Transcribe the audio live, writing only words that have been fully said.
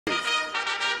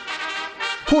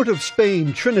Port of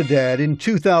Spain, Trinidad in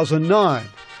 2009.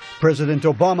 President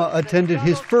Obama attended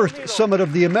his first Summit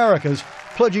of the Americas,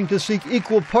 pledging to seek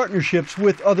equal partnerships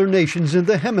with other nations in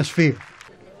the hemisphere.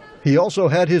 He also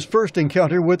had his first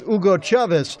encounter with Hugo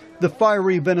Chavez, the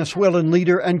fiery Venezuelan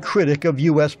leader and critic of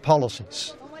U.S.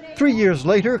 policies. 3 years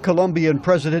later, Colombian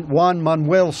President Juan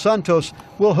Manuel Santos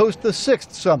will host the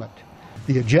sixth summit.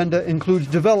 The agenda includes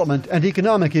development and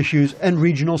economic issues and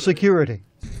regional security.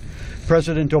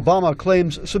 President Obama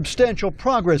claims substantial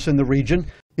progress in the region.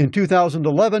 In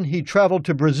 2011, he traveled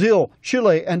to Brazil,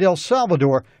 Chile, and El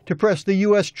Salvador to press the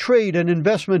U.S. trade and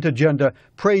investment agenda,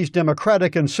 praise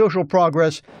democratic and social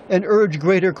progress, and urge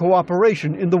greater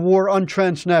cooperation in the war on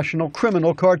transnational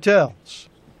criminal cartels.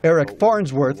 Eric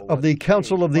Farnsworth of the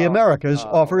Council of the Americas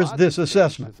offers this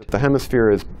assessment. The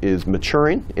hemisphere is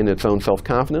maturing in its own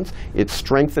self-confidence. It's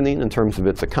strengthening in terms of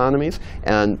its economies.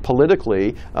 And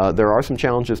politically, there are some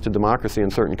challenges to democracy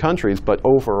in certain countries, but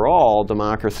overall,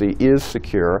 democracy is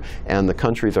secure, and the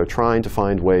countries are trying to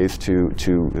find ways to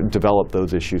develop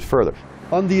those issues further.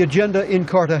 On the agenda in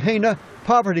Cartagena,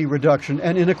 poverty reduction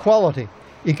and inequality,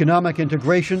 economic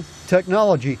integration,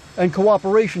 technology, and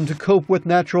cooperation to cope with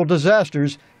natural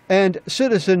disasters, and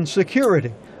citizen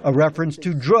security, a reference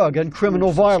to drug and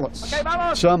criminal violence.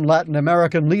 Some Latin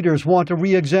American leaders want a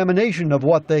re-examination of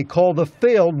what they call the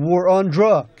failed war on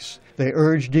drugs. They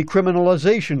urge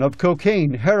decriminalization of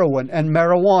cocaine, heroin, and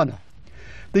marijuana.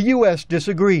 The U.S.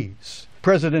 disagrees.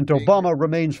 President Obama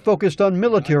remains focused on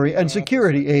military and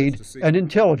security aid and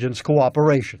intelligence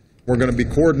cooperation. We're going to be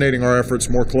coordinating our efforts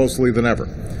more closely than ever,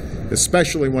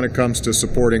 especially when it comes to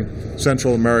supporting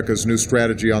Central America's new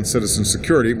strategy on citizen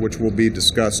security, which will be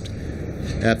discussed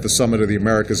at the Summit of the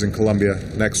Americas in Colombia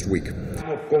next week.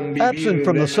 Absent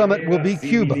from the summit will be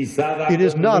Cuba. It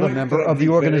is not a member of the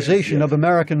Organization of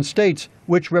American States,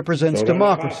 which represents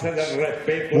democracies.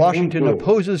 Washington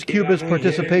opposes Cuba's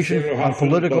participation on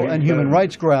political and human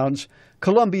rights grounds.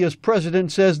 Colombia's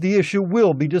president says the issue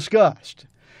will be discussed.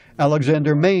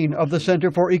 Alexander Main of the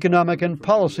Center for Economic and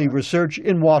Policy Research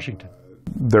in Washington.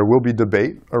 There will be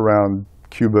debate around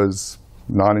Cuba's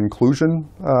non-inclusion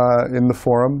in the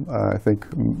forum. I think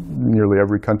nearly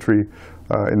every country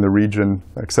in the region,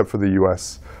 except for the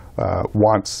U.S.,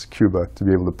 wants Cuba to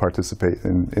be able to participate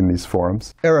in these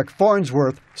forums. Eric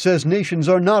Farnsworth says nations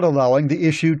are not allowing the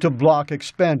issue to block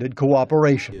expanded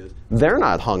cooperation. They're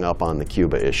not hung up on the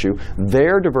Cuba issue.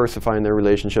 They're diversifying their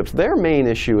relationships. Their main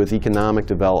issue is economic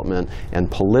development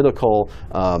and political,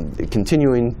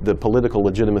 continuing the political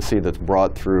legitimacy that's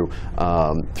brought through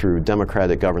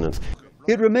democratic governance.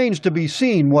 It remains to be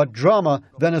seen what drama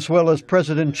Venezuela's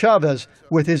President Chavez,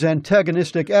 with his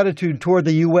antagonistic attitude toward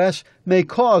the U.S., may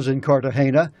cause in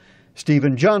Cartagena.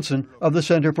 Stephen Johnson of the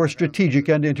Center for Strategic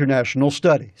and International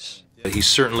Studies. He's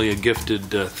certainly a gifted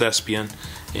thespian,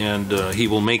 and he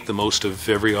will make the most of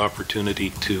every opportunity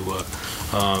to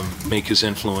make his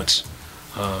influence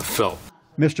felt.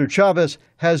 Mr. Chavez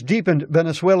has deepened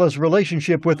Venezuela's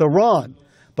relationship with Iran,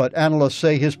 but analysts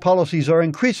say his policies are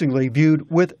increasingly viewed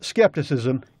with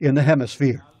skepticism in the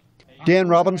hemisphere. Dan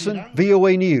Robinson,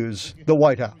 VOA News, the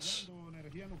White House.